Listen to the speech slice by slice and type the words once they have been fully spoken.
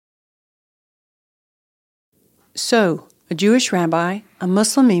So, a Jewish rabbi, a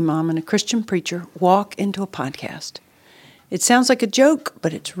Muslim imam, and a Christian preacher walk into a podcast. It sounds like a joke,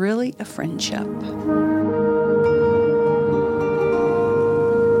 but it's really a friendship.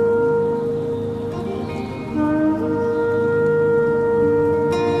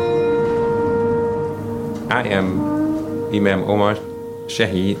 I am Imam Omar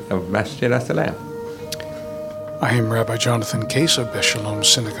Shaheed of Masjid As-Salam. I am Rabbi Jonathan Case of Beth Shalom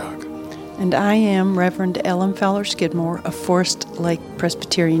Synagogue. And I am Reverend Ellen Fowler Skidmore of Forest Lake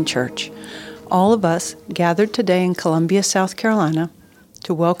Presbyterian Church. All of us gathered today in Columbia, South Carolina,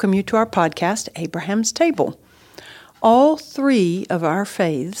 to welcome you to our podcast, Abraham's Table. All three of our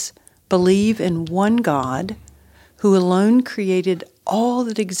faiths believe in one God who alone created all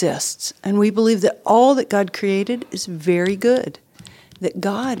that exists, and we believe that all that God created is very good, that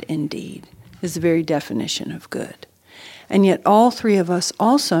God, indeed, is the very definition of good. And yet all three of us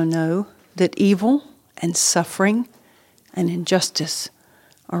also know that evil and suffering and injustice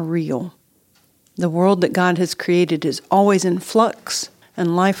are real. The world that God has created is always in flux,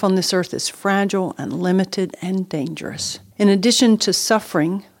 and life on this earth is fragile and limited and dangerous. In addition to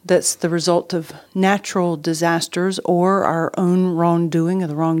suffering that's the result of natural disasters or our own wrongdoing or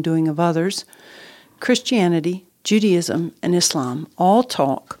the wrongdoing of others, Christianity, Judaism, and Islam all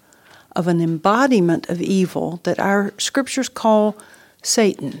talk of an embodiment of evil that our scriptures call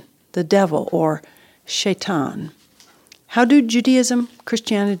Satan, the devil, or Shaitan. How do Judaism,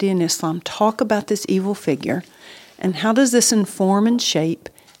 Christianity, and Islam talk about this evil figure, and how does this inform and shape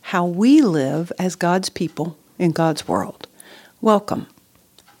how we live as God's people in God's world? Welcome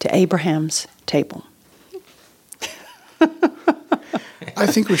to Abraham's Table. I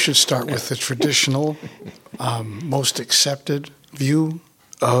think we should start with the traditional, most accepted view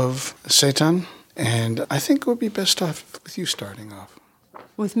of Satan, and I think it would be best off with you starting off.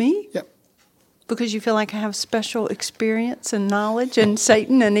 With me? Yep. Because you feel like I have special experience and knowledge in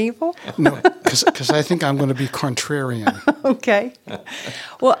Satan and evil? No, because I think I'm going to be contrarian. Okay.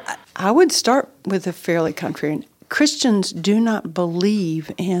 Well, I would start with a fairly contrarian. Christians do not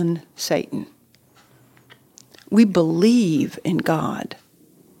believe in Satan. We believe in God.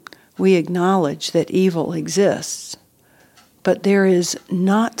 We acknowledge that evil exists, but there is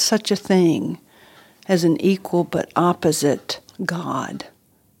not such a thing as an equal but opposite God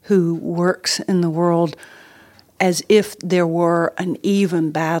who works in the world as if there were an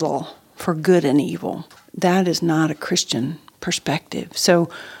even battle for good and evil. That is not a Christian perspective. So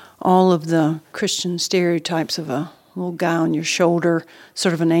all of the Christian stereotypes of a little guy on your shoulder,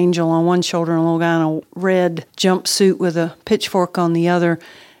 sort of an angel on one shoulder and a little guy in a red jumpsuit with a pitchfork on the other,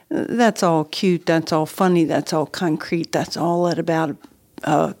 that's all cute, that's all funny, that's all concrete, that's all at about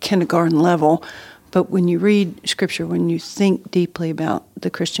a kindergarten level. But when you read Scripture, when you think deeply about the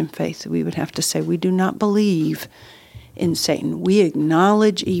Christian faith, we would have to say we do not believe in Satan. We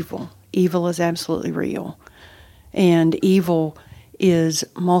acknowledge evil. Evil is absolutely real. And evil is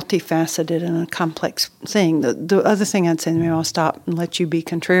multifaceted and a complex thing. The other thing I'd say, maybe I'll stop and let you be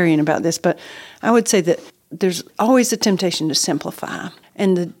contrarian about this, but I would say that there's always a temptation to simplify.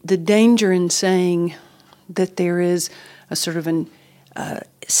 And the danger in saying that there is a sort of an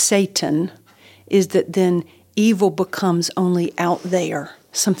Satan is that then evil becomes only out there,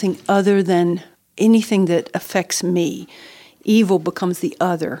 something other than anything that affects me. Evil becomes the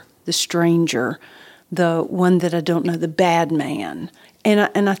other, the stranger, the one that I don't know, the bad man.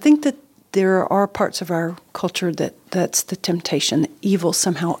 And I think that there are parts of our culture that's the temptation, that evil's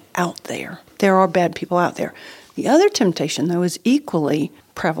somehow out there. There are bad people out there. The other temptation, though, is equally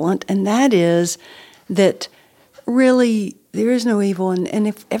prevalent, and that is that really there is no evil, and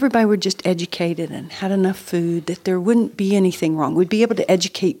if everybody were just educated and had enough food, that there wouldn't be anything wrong. We'd be able to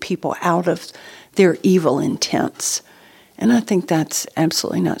educate people out of their evil intents. And I think that's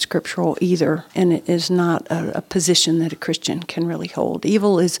absolutely not scriptural either, and it is not a position that a Christian can really hold.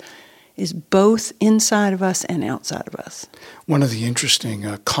 Evil is both inside of us and outside of us. One of the interesting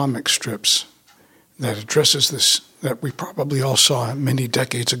comic strips that addresses this, that we probably all saw many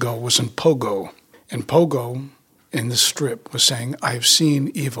decades ago, was in Pogo. And Pogo, in this strip, was saying, "I've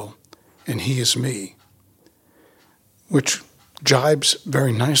seen evil, and he is me," which jibes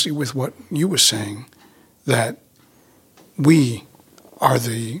very nicely with what you were saying, that we are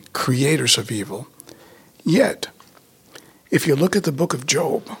the creators of evil. Yet, if you look at the book of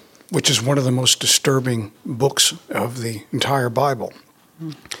Job, which is one of the most disturbing books of the entire Bible,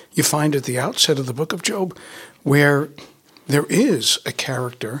 you find at the outset of the book of Job where there is a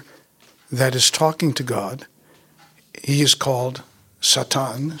character that is talking to God. He is called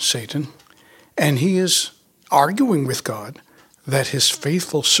Satan, and he is arguing with God that his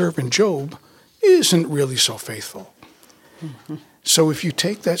faithful servant Job isn't really so faithful. Mm-hmm. So if you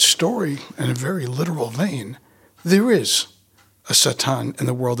take that story in a very literal vein, there is a Satan in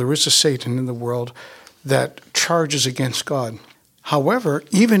the world, there is a Satan in the world that charges against God. However,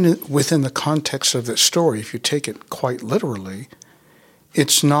 even within the context of that story, if you take it quite literally,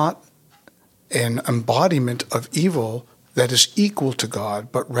 it's not an embodiment of evil that is equal to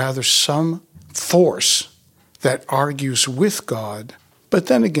God, but rather some force that argues with God. But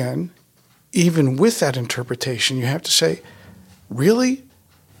then again, even with that interpretation, you have to say, really?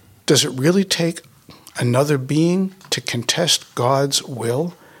 Does it really take another being to contest God's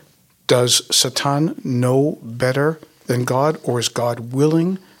will? Does Satan know better than God, or is God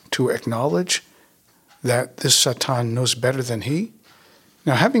willing to acknowledge that this Satan knows better than he?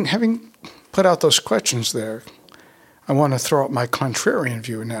 Now, having put out those questions there, I want to throw out my contrarian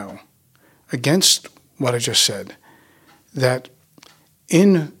view now against what I just said, that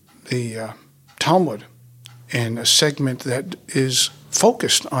in the Talmud, in a segment that is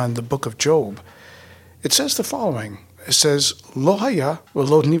focused on the book of Job, it says the following. It says, Lo haya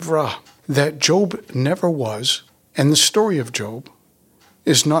v'lo nivra, that Job never was, and the story of Job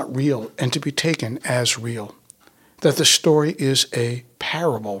is not real and to be taken as real, that the story is a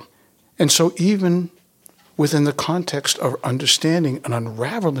parable. And so even within the context of understanding and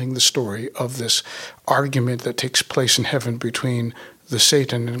unraveling the story of this argument that takes place in heaven between the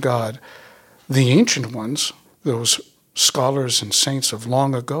Satan and God, the ancient ones, those scholars and saints of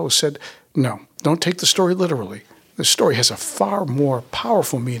long ago, said, no, don't take the story literally. The story has a far more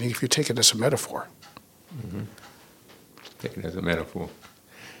powerful meaning if you take it as a metaphor. Mm-hmm. Take it as a metaphor.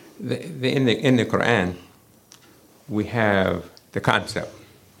 In the Quran, we have the concept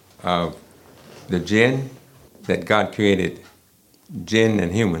of the jinn, that God created jinn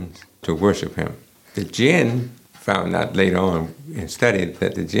and humans to worship him. The jinn found out later on and studied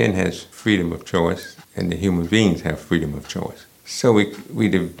that the jinn has freedom of choice and the human beings have freedom of choice. So we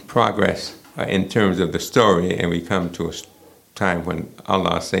did progress in terms of the story, and we come to a time when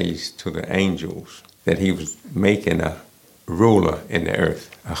Allah says to the angels that he was making a ruler in the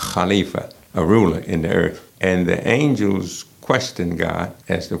earth, a khalifa, a ruler in the earth. And the angels questioned God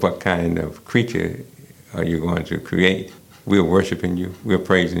as to what kind of creature are you going to create? We're worshiping you, we're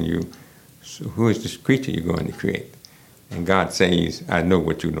praising you. So who is this creature you're going to create? And God says, I know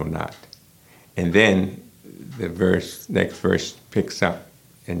what you know not. And then the next verse picks up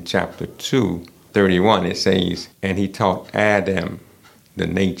in chapter 2:31. It says, and he taught Adam the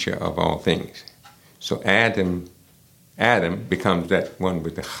nature of all things. So Adam becomes that one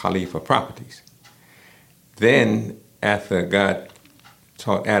with the Khalifa properties. Then after God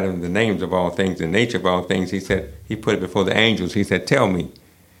taught Adam the names of all things, the nature of all things, he put it before the angels. He said, tell me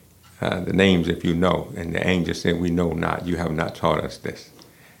the names if you know. And the angels said, we know not. You have not taught us this.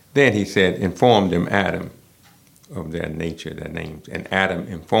 Then he said, inform them, Adam, of their nature, their names. And Adam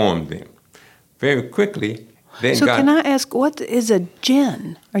informed them. Very quickly, then so God... can I ask, what is a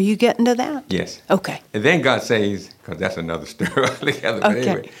jinn? Are you getting to that? Yes. Okay. And then God says, because that's another story altogether, but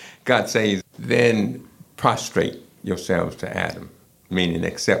anyway, God says, then prostrate yourselves to Adam, meaning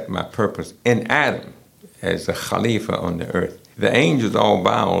accept my purpose in Adam as a Khalifa on the earth. The angels all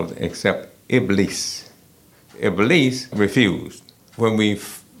bowed except Iblis. Iblis refused. When we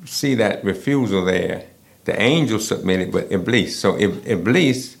see that refusal there, the angels submitted, but Iblis. So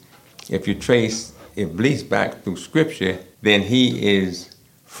Iblis, if you trace Iblis back through Scripture, then he is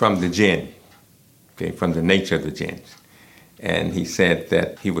from the jinn, okay, from the nature of the jinns. And he said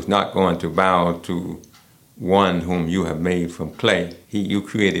that he was not going to bow to one whom you have made from clay. You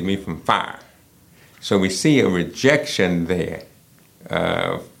created me from fire. So we see a rejection there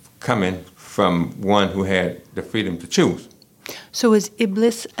coming from one who had the freedom to choose. So is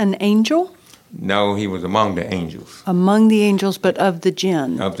Iblis an angel? No, he was among the angels. Among the angels, but of the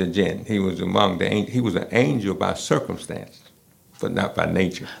jinn. Of the jinn. He was among the angels. He was an angel by circumstance, but not by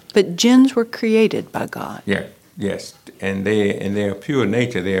nature. But jinns were created by God. Yeah, yes. And in their pure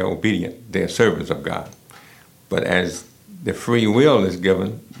nature, they are obedient. They are servants of God. But as the free will is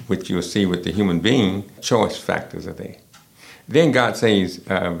given, which you'll see with the human being, choice factors are there. Then God says,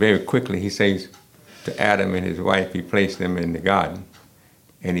 very quickly, he says to Adam and his wife, he placed them in the garden,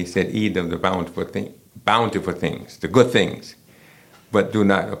 and he said, eat of the bountiful things, the good things, but do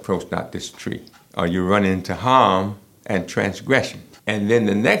not approach not this tree, or you run into harm and transgression. And then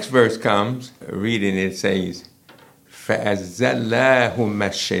the next verse comes, reading it says, فَأَزَّلَّهُمَّ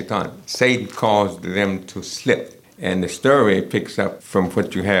الشَّيْطَانِ. Satan caused them to slip. And the story picks up from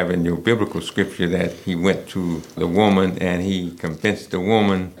what you have in your biblical scripture, that he went to the woman and he convinced the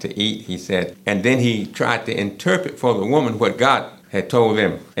woman to eat, he said. And then he tried to interpret for the woman what God had told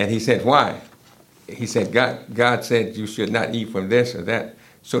them. And he said, why? he said, God said you should not eat from this or that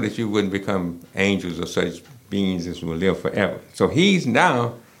so that you wouldn't become angels or such beings as will live forever. So he's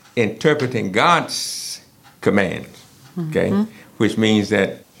now interpreting God's commands, okay, which means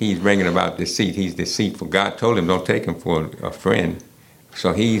that he's bringing about deceit. He's deceitful. God told him don't take him for a friend.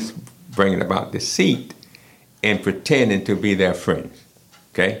 So he's bringing about deceit and pretending to be their friends,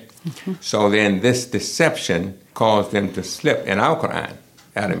 okay? So then this deception caused them to slip in our Quran.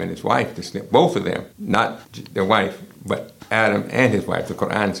 Adam and his wife to slip, both of them, not the wife, but Adam and his wife. The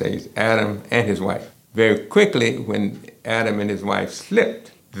Quran says Adam and his wife. Very quickly, when Adam and his wife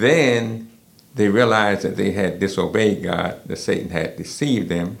slipped, then they realized that they had disobeyed God, that Satan had deceived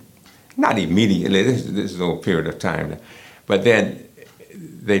them. Not immediately, this is over a period of time. But then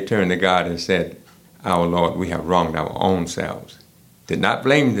they turned to God and said, our Lord, we have wronged our own selves. Did not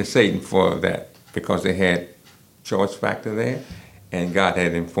blame the Satan for that because they had choice factor there, and God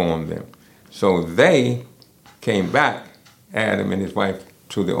had informed them. So they came back, Adam and his wife,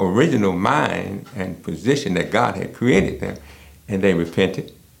 to the original mind and position that God had created them, and they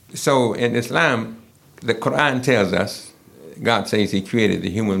repented. So in Islam, the Quran tells us, God says he created the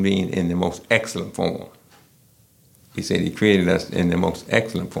human being in the most excellent form. He said he created us in the most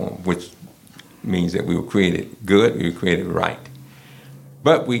excellent form, which means that we were created good, we were created right.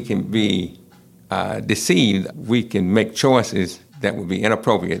 But we can be deceived. We can make choices that will be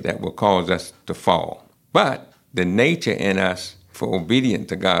inappropriate, that will cause us to fall. But the nature in us for obedience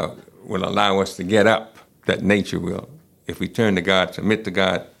to God will allow us to get up. That nature will. If we turn to God, submit to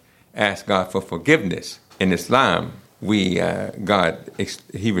God, ask God for forgiveness. In Islam, He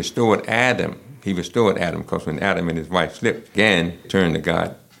restored Adam. He restored Adam because when Adam and his wife slipped, again, turned to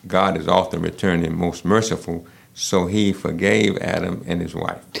God, God is often returning most merciful, so he forgave Adam and his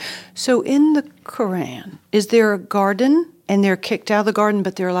wife. So in the Quran, is there a garden and they're kicked out of the garden,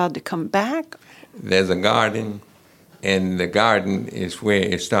 but they're allowed to come back? There's a garden, and the garden is where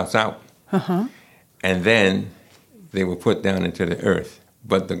it starts out. And then they were put down into the earth.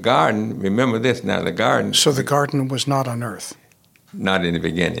 But the garden, remember this now, the garden... So the garden was not on earth? Not in the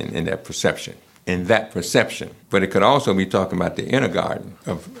beginning, in that perception. In that perception. But it could also be talking about the inner garden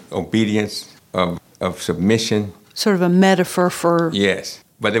of obedience, of submission. Sort of a metaphor for... Yes.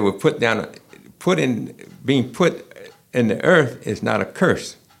 But they were being put in the earth is not a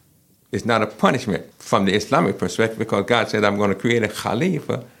curse. It's not a punishment from the Islamic perspective because God said, I'm going to create a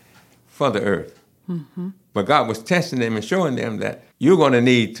Khalifa for the earth. But God was testing them and showing them that you're going to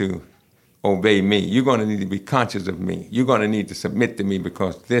need to obey me. You're going to need to be conscious of me. You're going to need to submit to me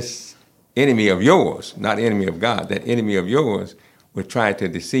because this enemy of yours, not enemy of God, that enemy of yours will try to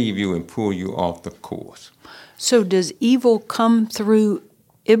deceive you and pull you off the course. So does evil come through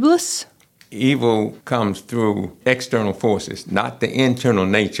Iblis? Evil comes through external forces, not the internal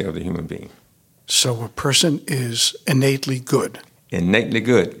nature of the human being. So a person is innately good. Innately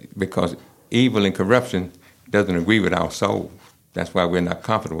good, because evil and corruption doesn't agree with our soul. That's why we're not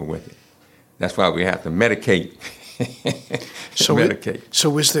comfortable with it. That's why we have to medicate.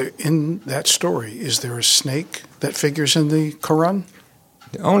 So is there, in that story, is there a snake that figures in the Quran?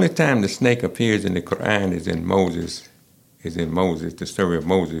 The only time the snake appears in the Quran is in Moses, the story of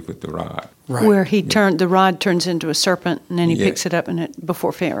Moses with the rod. Right. Where the rod turns into a serpent, and then he picks it up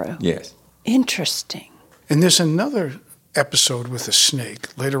before Pharaoh. Yes. Interesting. And there's another episode with a snake.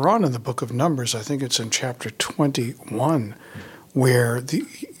 Later on in the book of Numbers, I think it's in chapter 21, where the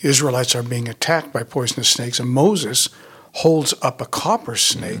Israelites are being attacked by poisonous snakes, and Moses holds up a copper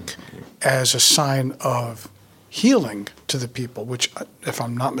snake as a sign of healing to the people, which, if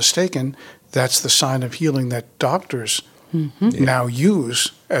I'm not mistaken, that's the sign of healing that doctors now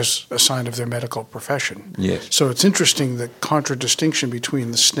use as a sign of their medical profession. Yes. So it's interesting the contradistinction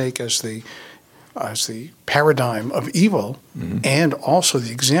between the snake as the paradigm of evil and also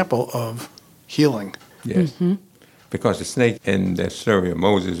the example of healing. Yes. Because the snake in the story of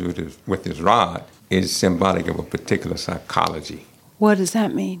Moses with his rod is symbolic of a particular psychology. What does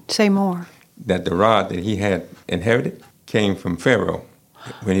that mean? Say more. That the rod that he had inherited came from Pharaoh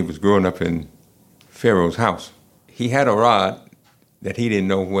when he was growing up in Pharaoh's house. He had a rod that he didn't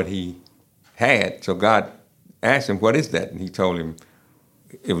know what he had, so God asked him, what is that? And he told him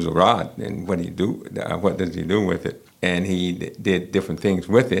it was a rod, and what does he do with it? And he did different things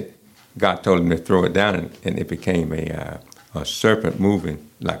with it. God told him to throw it down, and it became a serpent moving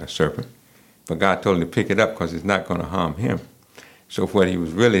like a serpent. But God told him to pick it up because it's not going to harm him. So what he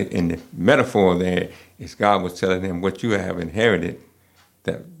was really, in the metaphor there, is God was telling him what you have inherited,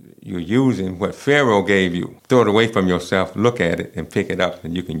 that you're using what Pharaoh gave you. Throw it away from yourself, look at it, and pick it up,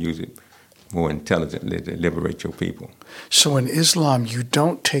 and you can use it more intelligently to liberate your people. So in Islam, you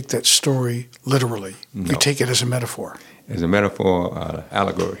don't take that story literally. No. You take it as a metaphor. As a metaphor,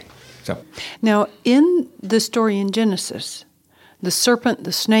 allegory. So, Now, in the story in Genesis, the serpent,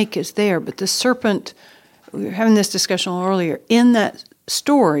 the snake is there, but the serpent, we were having this discussion earlier, in that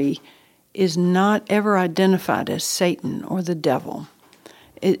story is not ever identified as Satan or the devil.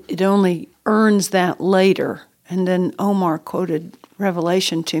 It only earns that later. And then Omar quoted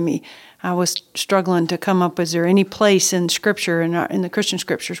Revelation to me. I was struggling to come up, is there any place in Scripture, in the Christian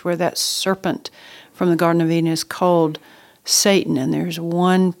Scriptures, where that serpent from the Garden of Eden is called Satan? And there's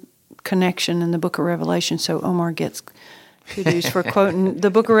one connection in the book of Revelation, so Omar gets kudos for quoting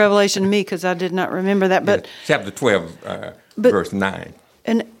the book of Revelation to me, because I did not remember that. But chapter 12, verse 9.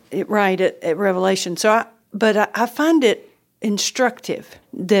 And at Revelation. So, I find it instructive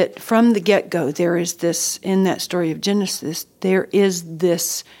that from the get-go there is this, in that story of Genesis, there is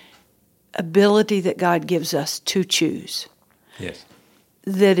this ability that God gives us to choose. Yes.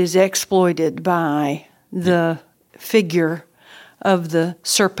 That is exploited by the figure of the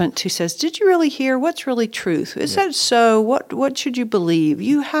serpent who says, did you really hear? What's really truth? Is that so? What should you believe?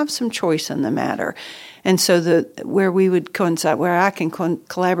 You have some choice in the matter. And so where we would coincide, where I can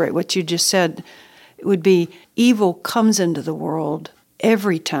collaborate, what you just said, it would be evil comes into the world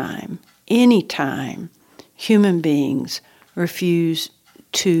every time, any time, human beings refuse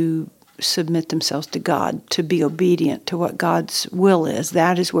to submit themselves to God, to be obedient to what God's will is.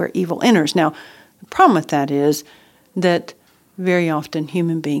 That is where evil enters. Now, the problem with that is that very often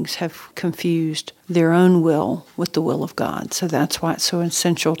human beings have confused their own will with the will of God. So that's why it's so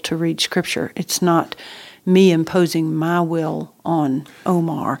essential to read Scripture. It's not me imposing my will on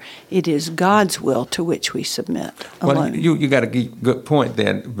Omar. It is God's will to which we submit alone. Well, you got a good point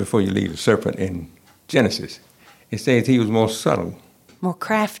there before you leave the serpent in Genesis. It says he was more subtle. More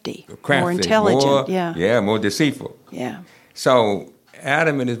crafty, more intelligent. More deceitful. Yeah. So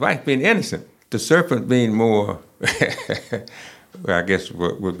Adam and his wife being innocent, the serpent being more, well, I guess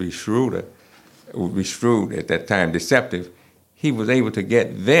would be shrewd at that time, deceptive. He was able to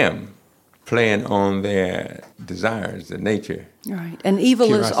get them playing on their desires, their nature. Right. And evil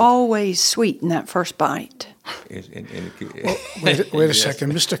Curiosity. is always sweet in that first bite. Well, wait a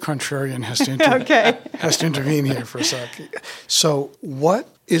second. Mr. Contrarian has to, has to intervene here for a second. So what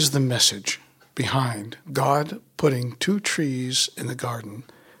is the message behind God putting two trees in the garden,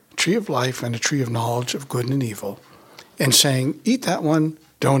 a tree of life and a tree of knowledge of good and evil, and saying, eat that one,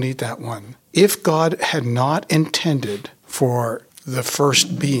 don't eat that one? If God had not intended for the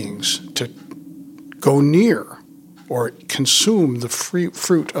first beings to go near or consume the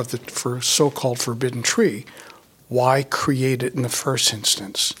fruit of the so-called forbidden tree, why create it in the first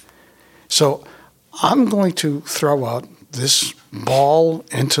instance? So I'm going to throw out this ball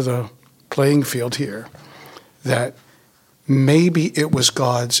into the playing field here, that maybe it was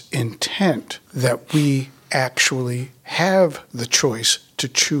God's intent that we actually have the choice to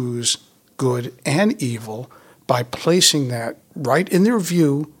choose good and evil by placing that right in their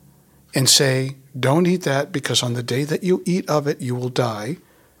view and say, don't eat that because on the day that you eat of it, you will die,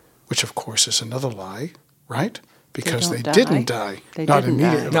 which of course is another lie, right? Because they didn't die. Not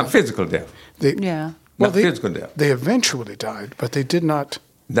immediately. Not physical death. Not physical death. They eventually died, but they did not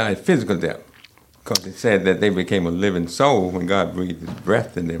die physical death. Because it said that they became a living soul when God breathed his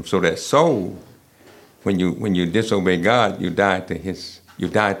breath in them. So that soul, when you disobey God, you die to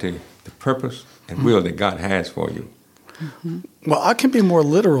the purpose and will that God has for you. Mm-hmm. Well, I can be more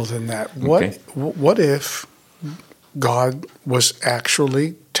literal than that. What if God was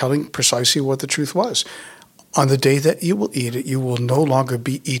actually telling precisely what the truth was? On the day that you will eat it, you will no longer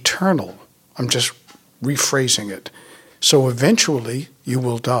be eternal. I'm just rephrasing it. So eventually you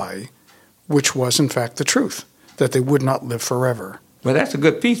will die, which was in fact the truth, that they would not live forever. Well, that's a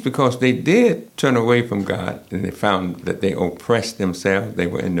good piece because they did turn away from God and they found that they oppressed themselves. They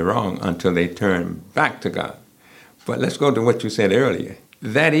were in the wrong until they turned back to God. But let's go to what you said earlier.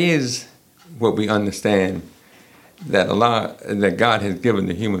 That is what we understand, that that God has given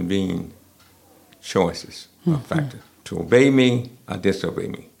the human being choices, a factor, to obey me or disobey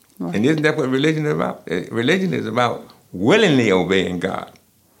me. Right. And isn't that what religion is about? Religion is about willingly obeying God,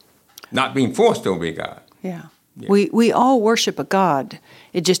 not being forced to obey God. Yeah. We all worship a God.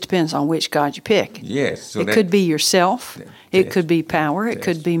 It just depends on which God you pick. Yes. So it could be yourself. It could be power. It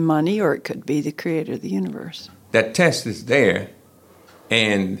could be money, or it could be the creator of the universe. That test is there,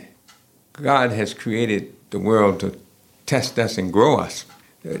 and God has created the world to test us and grow us.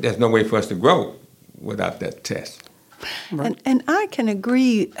 There's no way for us to grow without that test. Right. And I can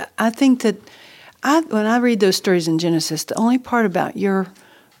agree. I think that when I read those stories in Genesis, the only part about your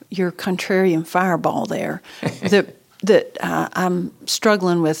your contrarian fireball there that I'm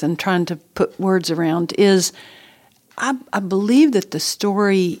struggling with and trying to put words around is I believe that the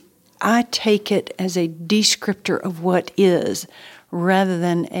story, I take it as a descriptor of what is rather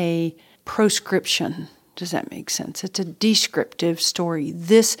than a proscription. Does that make sense? It's a descriptive story.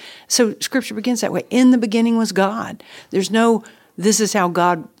 So Scripture begins that way. In the beginning was God. There's no, this is how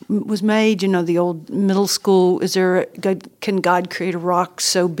God was made. You know, the old middle school, can God create a rock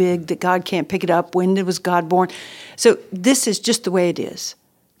so big that God can't pick it up? When was God born? So this is just the way it is.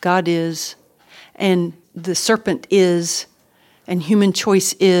 God is, and the serpent is, and human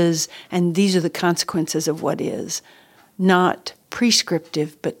choice is, and these are the consequences of what is. Not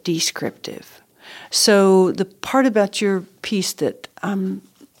prescriptive, but descriptive. So the part about your piece that I'm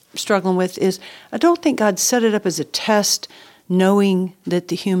struggling with is I don't think God set it up as a test knowing that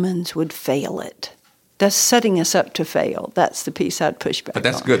the humans would fail it. That's setting us up to fail. That's the piece I'd push back on. But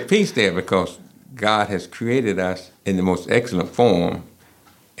that's a good piece there because God has created us in the most excellent form,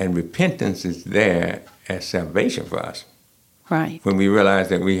 and repentance is there as salvation for us. Right. When we realize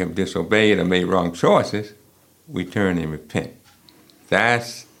that we have disobeyed or made wrong choices, we turn and repent.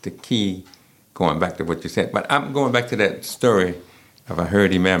 That's the key, going back to what you said. But I'm going back to that story of I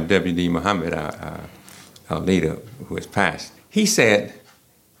heard Imam W.D. Muhammad, our leader who has passed. He said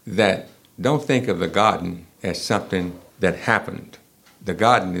that don't think of the garden as something that happened. The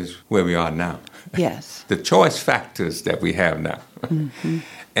garden is where we are now. Yes. The choice factors that we have now. Mm-hmm.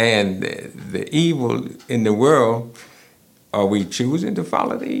 And the evil in the world, are we choosing to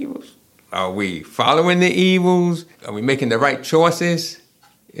follow the evils? Are we following the evils? Are we making the right choices?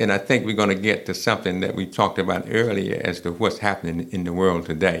 And I think we're going to get to something that we talked about earlier as to what's happening in the world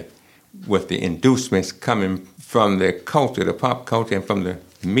today with the inducements coming from the culture, the pop culture, and from the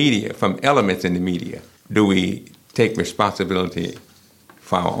media, from elements in the media. Do we take responsibility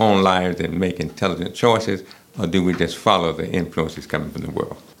for our own lives and make intelligent choices, or do we just follow the influences coming from the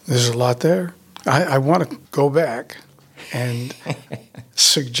world? There's a lot there. I want to go back and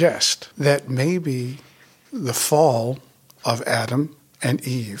suggest that maybe the fall of Adam and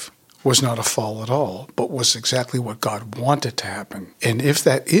Eve was not a fall at all, but was exactly what God wanted to happen. And if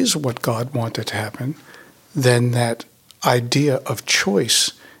that is what God wanted to happen, then that idea of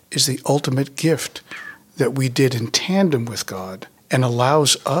choice is the ultimate gift that we did in tandem with God and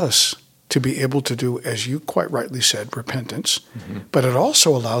allows us to be able to do, as you quite rightly said, repentance, mm-hmm. but it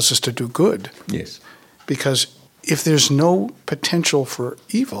also allows us to do good. Yes. Because if there's no potential for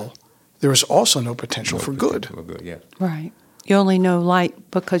evil, there is also no potential for good. Yeah. Right. You only know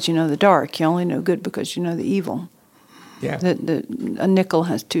light because you know the dark. You only know good because you know the evil. Yeah. A nickel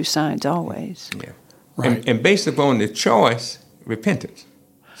has two sides always. Yeah. Right. And based upon the choice, repentance,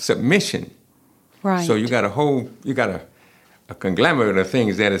 submission. Right. So you got a conglomerate of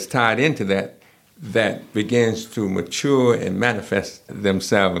things that is tied into that begins to mature and manifest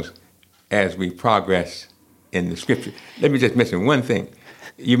themselves as we progress in the Scripture. Let me just mention one thing.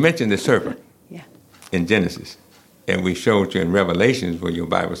 You mentioned the serpent in Genesis, and we showed you in Revelations where your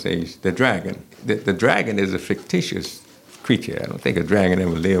Bible says the dragon. The dragon is a fictitious creature. I don't think a dragon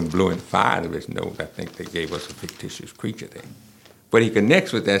ever lived, blew in fire out of his nose. I think they gave us a fictitious creature there. But he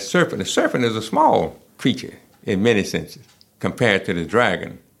connects with that serpent. The serpent is a small creature in many senses compared to the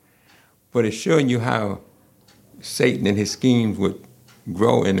dragon. But it's showing you how Satan and his schemes would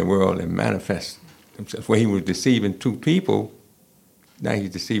grow in the world and manifest themselves. Where he was deceiving two people, now he's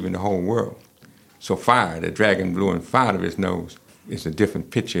deceiving the whole world. So fire, the dragon blew in fire out of his nose. It's a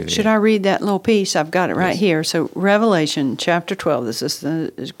different picture there. Should I read that little piece? I've got it right here. So Revelation chapter 12, this is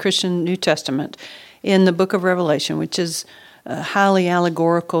the Christian New Testament, in the book of Revelation, which is a highly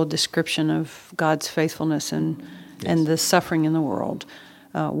allegorical description of God's faithfulness and the suffering in the world.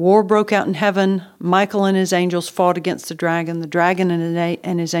 War broke out in heaven. Michael and his angels fought against the dragon. The dragon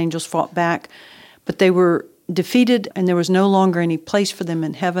and his angels fought back, but they were defeated, and there was no longer any place for them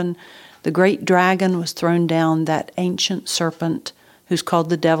in heaven. The great dragon was thrown down, that ancient serpent who's called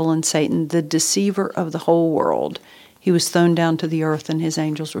the devil and Satan, the deceiver of the whole world. He was thrown down to the earth, and his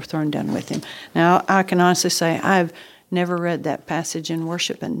angels were thrown down with him. Now, I can honestly say I've never read that passage in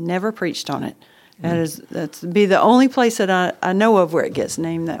worship and never preached on it. That's be the only place that I know of where it gets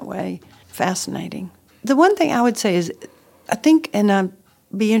named that way. Fascinating. The one thing I would say is, I think, and I'd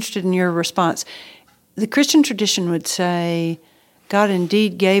be interested in your response, the Christian tradition would say, God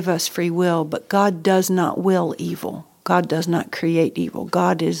indeed gave us free will, but God does not will evil. God does not create evil.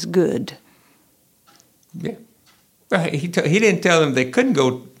 God is good. Yeah. He didn't tell them they couldn't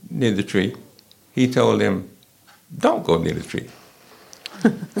go near the tree. He told them, don't go near the tree.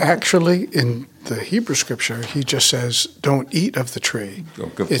 Actually, in the Hebrew scripture, he just says, don't eat of the tree.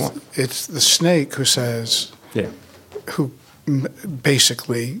 Oh, good point. It's the snake who says, who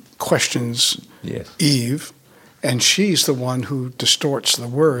basically questions Eve, and she's the one who distorts the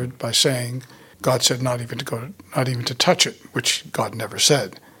word by saying, God said not even to touch it, which God never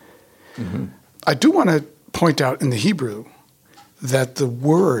said. Mm-hmm. I do want to point out in the Hebrew that the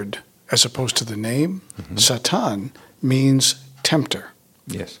word, as opposed to the name, Satan, means tempter.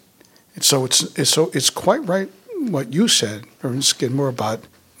 Yes. And so it's quite right what you said, Reverend Skidmore, about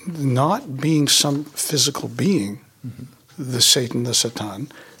not being some physical being, the Satan, the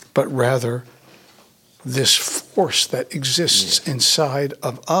Satan, but rather this force that exists inside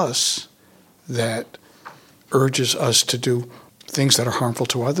of us that urges us to do things that are harmful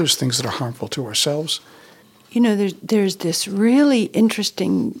to others, things that are harmful to ourselves. You know, there's this really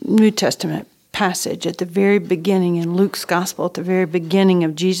interesting New Testament passage at the very beginning in Luke's Gospel, at the very beginning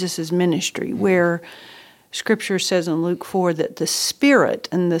of Jesus' ministry, where Scripture says in Luke 4 that the Spirit,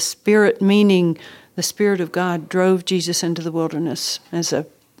 and the Spirit meaning the Spirit of God, drove Jesus into the wilderness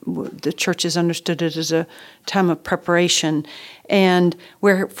the churches understood it as a time of preparation, and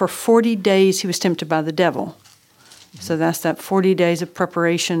where for 40 days he was tempted by the devil. So that's that 40 days of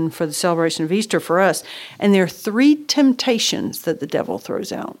preparation for the celebration of Easter for us. And there are 3 temptations that the devil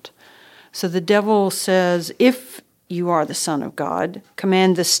throws out. So the devil says, if you are the Son of God,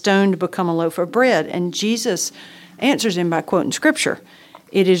 command the stone to become a loaf of bread. And Jesus answers him by quoting Scripture.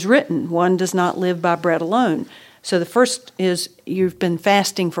 It is written, one does not live by bread alone. So the first is, you've been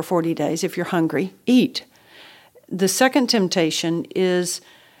fasting for 40 days. If you're hungry, eat. The second temptation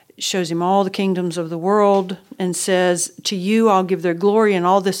shows him all the kingdoms of the world and says, to you I'll give their glory and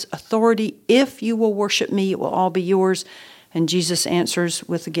all this authority. If you will worship me, it will all be yours. And Jesus answers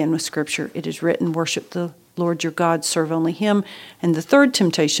with Scripture, it is written, worship the Lord your God, serve only him. And the third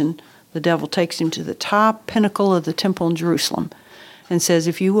temptation, the devil takes him to the top pinnacle of the temple in Jerusalem and says,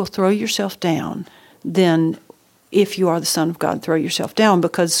 if you will throw yourself down, then if you are the Son of God, throw yourself down,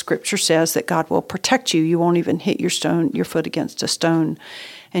 because Scripture says that God will protect you. You won't even hit your foot against a stone.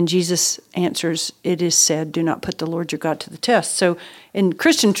 And Jesus answers, it is said, do not put the Lord your God to the test. So in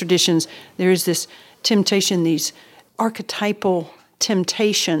Christian traditions, there is this temptation, these archetypal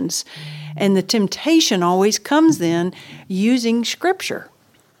temptations. And the temptation always comes then using Scripture.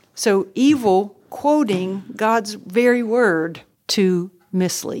 So evil quoting God's very word to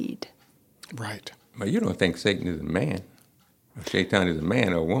mislead. Right. But you don't think Satan is a man? Or Shaitan is a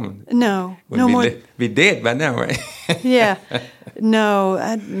man or a woman? No. Be dead by now, right? Yeah. No,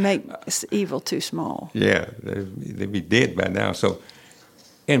 I'd make evil too small. Yeah, they'd be dead by now. So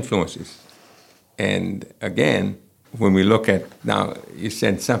influences. And again, when we look at, now you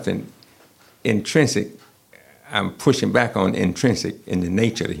said something intrinsic. I'm pushing back on intrinsic in the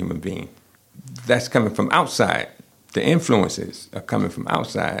nature of the human being. That's coming from outside. The influences are coming from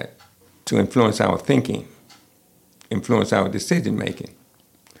outside to influence our thinking, influence our decision making.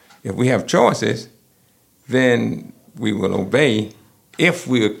 If we have choices, then we will obey if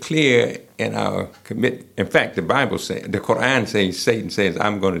we are clear in our commitment. In fact, the Bible says, the Quran says, Satan says,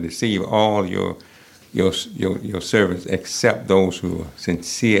 I'm going to deceive all your servants except those who are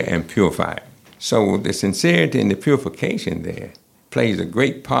sincere and purified. So the sincerity and the purification there plays a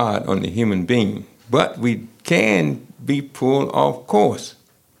great part on the human being. But we can be pulled off course,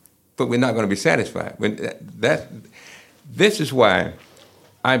 but we're not going to be satisfied. This is why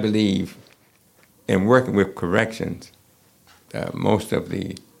I believe in working with corrections, most of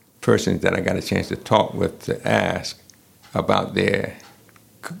the persons that I got a chance to talk with to ask about their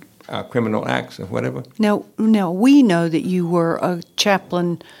criminal acts or whatever. Now, we know that you were a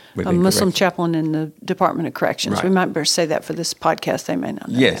chaplain, a Muslim chaplain in the Department of Corrections. Right. We might better say that for this podcast. They may not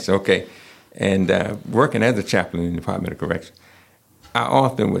know Yes, that. Okay. And working as a chaplain in the Department of Corrections, I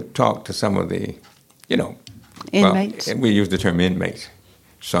often would talk to some of the, inmates. Well, we use the term inmates.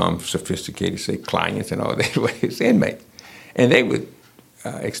 Some sophisticated say clients and all that, but it's inmates. And they would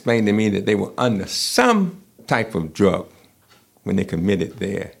explain to me that they were under some type of drug when they committed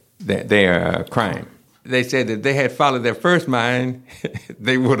their crime. They said that they had followed their first mind,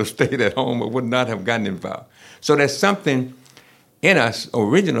 they would have stayed at home or would not have gotten involved. So there's something in us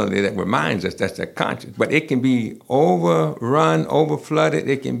originally that reminds us that's their conscience. But it can be overrun, overflooded.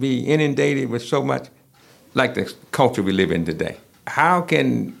 It can be inundated with so much, like the culture we live in today. How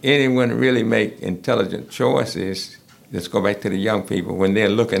can anyone really make intelligent choices? Let's go back to the young people. When they're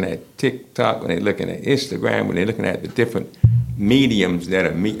looking at TikTok, when they're looking at Instagram, when they're looking at the different mediums that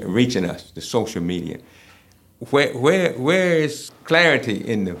are reaching us, the social media. Where is clarity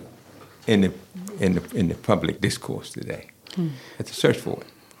in the public discourse today? Let's search for it.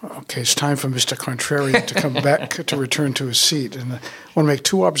 Okay, it's time for Mr. Contrarian to come back to return to his seat. And I want to make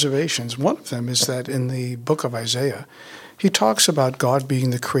two observations. One of them is that in the book of Isaiah, he talks about God being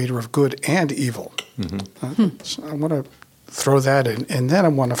the creator of good and evil. So I want to throw that in. And then I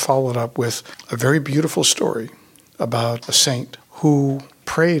want to follow it up with a very beautiful story about a saint who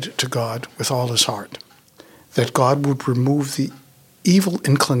prayed to God with all his heart that God would remove the evil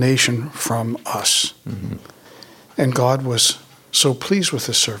inclination from us. And God was so pleased with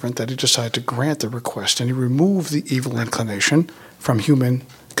his servant that he decided to grant the request, and he removed the evil inclination from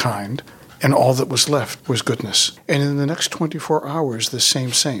humankind, and all that was left was goodness. And in the next 24 hours, this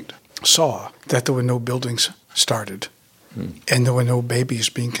same saint saw that there were no buildings started, and there were no babies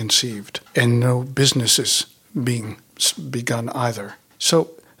being conceived, and no businesses being begun either.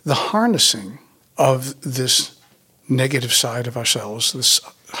 So the harnessing of this negative side of ourselves, this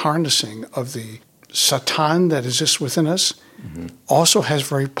harnessing of the Satan that exists within us, also has a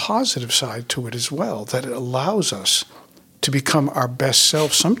very positive side to it as well, that it allows us to become our best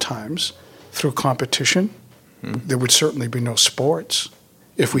self sometimes through competition. There would certainly be no sports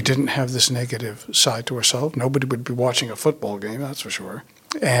if we didn't have this negative side to ourselves. Nobody would be watching a football game, that's for sure.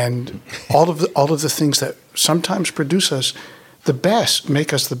 And all of the things that sometimes produce us the best,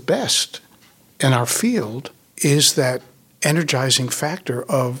 make us the best in our field, is that energizing factor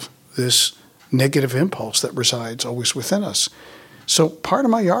of this negative impulse that resides always within us. So part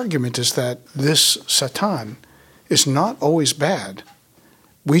of my argument is that this Satan is not always bad.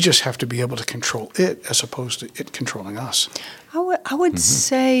 We just have to be able to control it as opposed to it controlling us. I would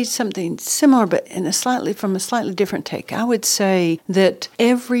say something similar, but from a slightly different take. I would say that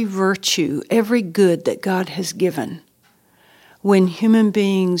every virtue, every good that God has given, when human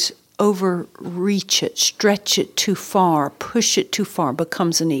beings overreach it, stretch it too far, push it too far,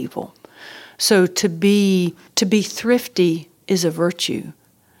 becomes an evil. So to be thrifty is a virtue.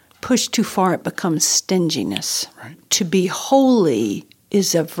 Pushed too far, it becomes stinginess. Right. To be holy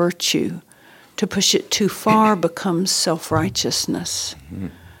is a virtue. To push it too far becomes self-righteousness.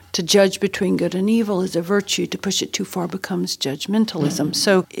 To judge between good and evil is a virtue. To push it too far becomes judgmentalism.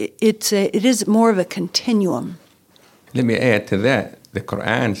 So it is more of a continuum. Let me add to that. The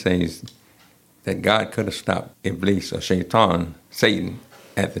Quran says that God could have stopped Iblis or Shaitan, Satan,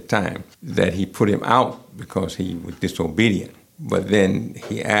 at the time, that he put him out because he was disobedient. But then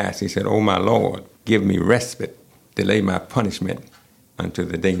he said, "Oh, my Lord, give me respite, delay my punishment until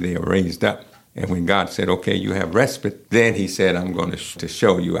the day they are raised up." And when God said, "Okay, you have respite," then he said, "I'm going to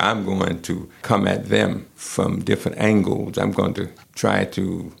show you. I'm going to come at them from different angles. I'm going to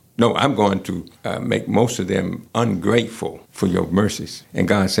make most of them ungrateful for your mercies." And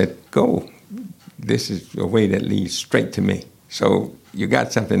God said, "Go. This is a way that leads straight to me." So you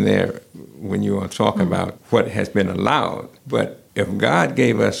got something there when you are talking about what has been allowed. But if God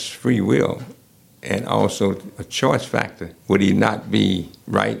gave us free will and also a choice factor, would he not be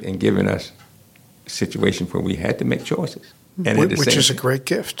right in giving us a situation where we had to make choices? And which is a great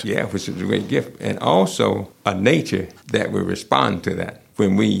gift. Yeah, which is a great gift. And also a nature that will respond to that.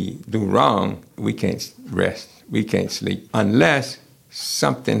 When we do wrong, we can't rest, we can't sleep, unless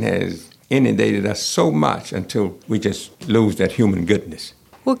something has inundated us so much until we just lose that human goodness.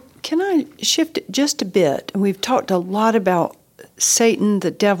 Well, can I shift it just a bit? And we've talked a lot about Satan,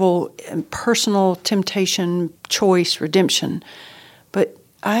 the devil, and personal temptation, choice, redemption. But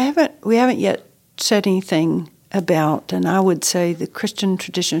we haven't yet said anything about, and I would say the Christian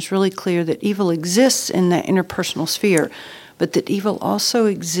tradition is really clear that evil exists in that interpersonal sphere, but that evil also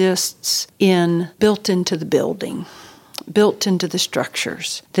exists built into the building, built into the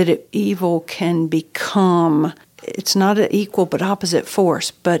structures, that evil can become, it's not an equal but opposite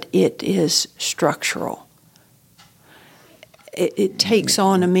force, but it is structural. It takes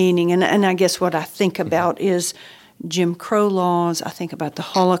on a meaning, and I guess what I think about is Jim Crow laws, I think about the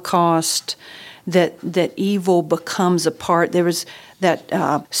Holocaust, that evil becomes a part. There was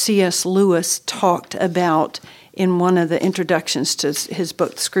that C.S. Lewis talked about in one of the introductions to his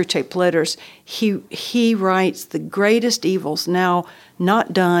book, The Screwtape Letters. He writes the greatest evils now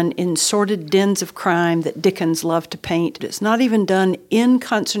not done in sordid dens of crime that Dickens loved to paint. It's not even done in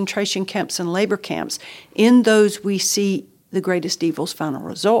concentration camps and labor camps. In those we see the greatest evil's final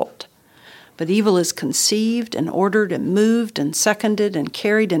result. But evil is conceived and ordered and moved and seconded and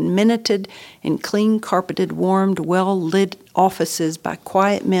carried and minuted in clean, carpeted, warmed, well-lit offices by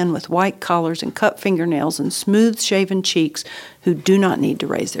quiet men with white collars and cut fingernails and smooth-shaven cheeks who do not need to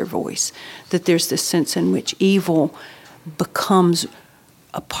raise their voice. That there's this sense in which evil becomes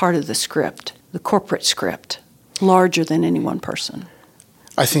a part of the script, the corporate script, larger than any one person.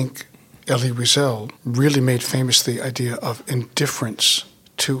 I think Elie Wiesel really made famous the idea of indifference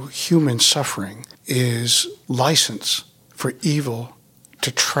to human suffering is license for evil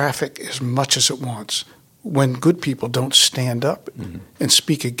to traffic as much as it wants. When good people don't stand up and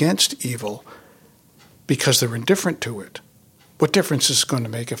speak against evil because they're indifferent to it, what difference is it going to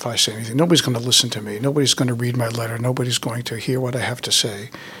make if I say anything? Nobody's going to listen to me. Nobody's going to read my letter. Nobody's going to hear what I have to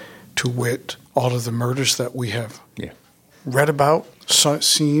say. To wit, all of the murders that we have read about,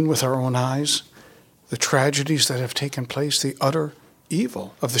 seen with our own eyes, the tragedies that have taken place, the utter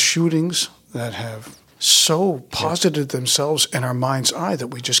evil of the shootings that have so posited themselves in our mind's eye that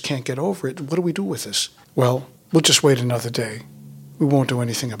we just can't get over it. What do we do with this? Well, we'll just wait another day. We won't do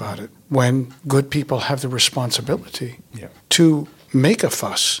anything about it. When good people have the responsibility to make a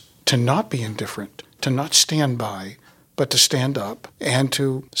fuss, to not be indifferent, to not stand by, but to stand up and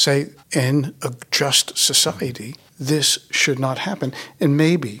to say, in a just society, this should not happen. And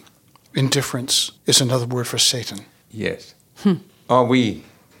maybe indifference is another word for Satan. Yes. Are we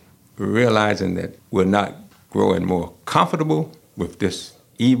realizing that we're not growing more comfortable with this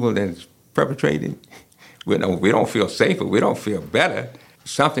evil that is perpetrated? We don't feel safer. We don't feel better.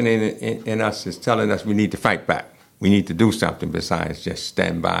 Something in us is telling us we need to fight back. We need to do something besides just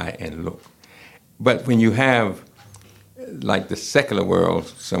stand by and look. But when you have, like the secular world,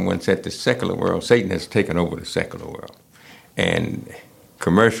 someone said the secular world, Satan has taken over the secular world. And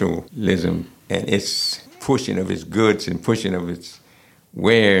commercialism and its pushing of its goods and pushing of its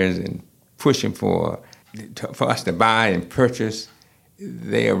wares and pushing for us to buy and purchase,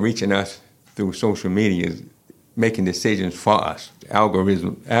 they are reaching us through social media, making decisions for us.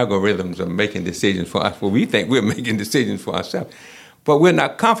 Algorithms are making decisions for us. Well, we think we're making decisions for ourselves, but we're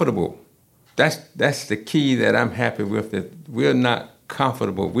not comfortable. That's the key that I'm happy with, that we're not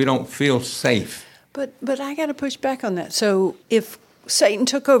comfortable. We don't feel safe. But I got to push back on that. So if Satan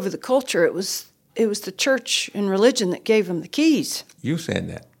took over the culture, it was the church and religion that gave him the keys. You said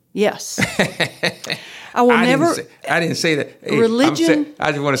that. Yes. I didn't say that. Hey, religion.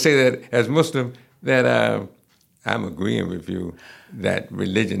 I just want to say that as Muslim, that I'm agreeing with you that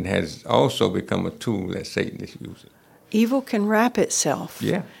religion has also become a tool that Satan is using. Evil can wrap itself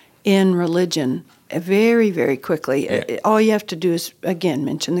in religion very, very quickly. Yeah. All you have to do is, again,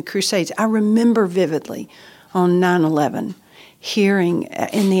 mention the Crusades. I remember vividly on 9/11 hearing,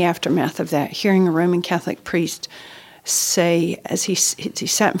 in the aftermath of that, hearing a Roman Catholic priest say, as he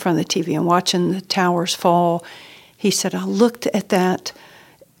sat in front of the TV and watching the towers fall, he said, I looked at that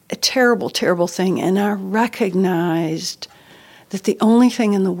terrible, terrible thing, and I recognized that the only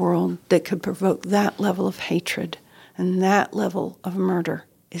thing in the world that could provoke that level of hatred and that level of murder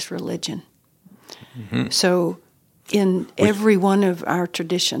is religion. Mm-hmm. So in every one of our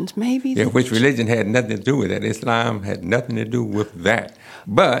traditions, maybe... which religion had nothing to do with that. Islam had nothing to do with that.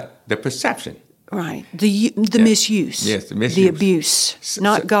 But the perception... Right. The misuse. Yes, the misuse. The abuse.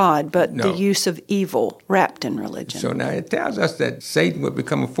 Not God, but the use of evil wrapped in religion. So now it tells us that Satan would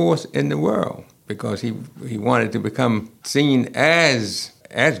become a force in the world because he wanted to become seen as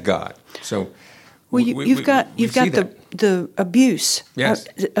God. So you've got the abuse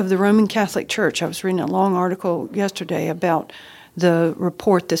of the Roman Catholic Church. I was reading a long article yesterday about the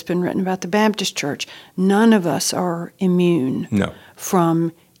report that's been written about the Baptist Church. None of us are immune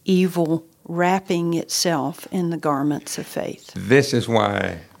from evil wrapping itself in the garments of faith. This is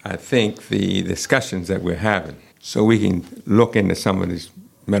why I think the discussions that we're having, so we can look into some of this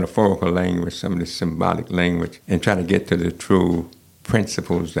metaphorical language, some of this symbolic language, and try to get to the true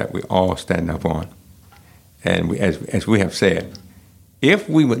principles that we all stand up on. And as we have said, if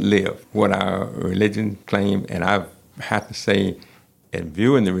we would live what our religion claims, and I have to say, in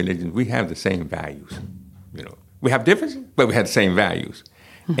viewing the religion, we have the same values. We have differences, but we have the same values.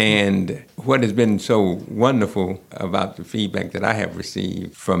 And what has been so wonderful about the feedback that I have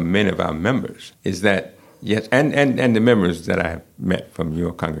received from many of our members is that, yes, and the members that I have met from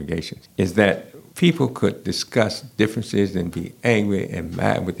your congregations, is that people could discuss differences and be angry and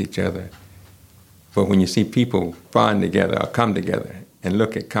mad with each other. But when you see people bond together or come together and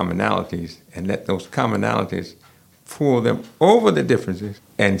look at commonalities and let those commonalities pull them over the differences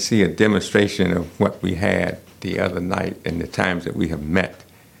and see a demonstration of what we had the other night and the times that we have met,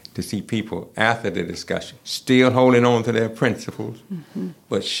 to see people after the discussion still holding on to their principles,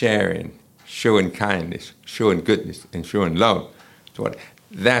 but sharing, showing kindness, showing goodness, and showing love. So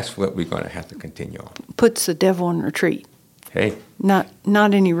that's what we're going to have to continue on. Puts the devil in retreat. Hey, not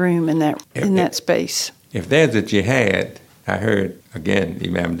any room in that space. If there's a jihad, I heard again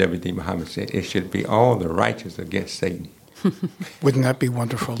Imam W.D. Muhammad say it should be all the righteous against Satan. Wouldn't that be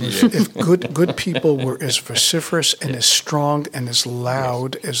wonderful? If good people were as vociferous and as strong and as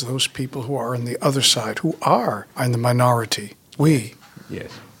loud as those people who are on the other side, who are in the minority. We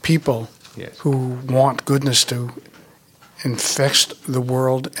Yes. People Yes. who want goodness to infest the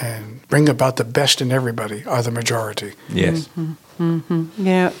world and bring about the best in everybody are the majority. Yes.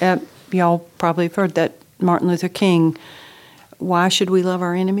 Y'all probably have heard that Martin Luther King. Why should we love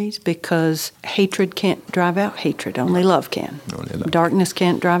our enemies? Because hatred can't drive out hatred. Only love can. Only love. Darkness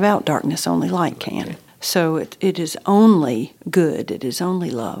can't drive out darkness. Only light can. So it is only good. It is only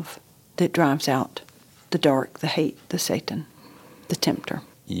love that drives out the dark, the hate, the Satan, the tempter.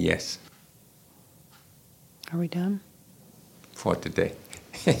 Yes. Are we done? For today.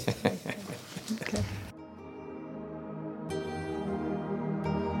 Okay.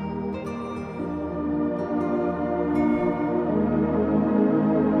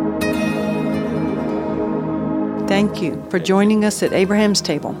 Thank you for joining us at Abraham's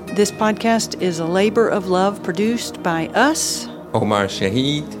Table. This podcast is a labor of love produced by us, Omar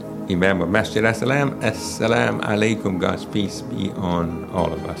Shaheed, Imam of Masjid As-Salam. As-Salam alaikum. God's peace be on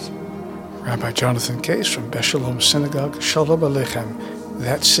all of us. Rabbi Jonathan Case from Beshalom Synagogue, Shalom Aleichem.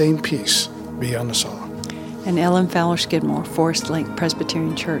 That same peace be on us all. and Ellen Fowler Skidmore, Forest Lake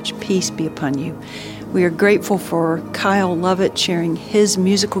Presbyterian Church. Peace be upon you. We are grateful for Kyle Lovett sharing his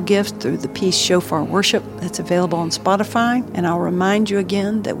musical gift through the Peace Shofar Worship that's available on Spotify. And I'll remind you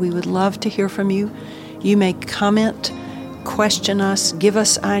again that we would love to hear from you. You may comment, question us, give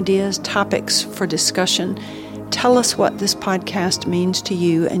us ideas, topics for discussion. Tell us what this podcast means to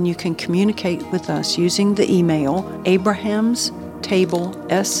you, and you can communicate with us using the email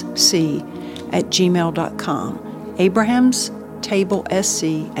abrahamstablesc@gmail.com.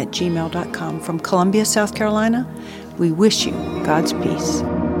 abrahamstablesc@gmail.com. From Columbia, South Carolina, we wish you God's peace.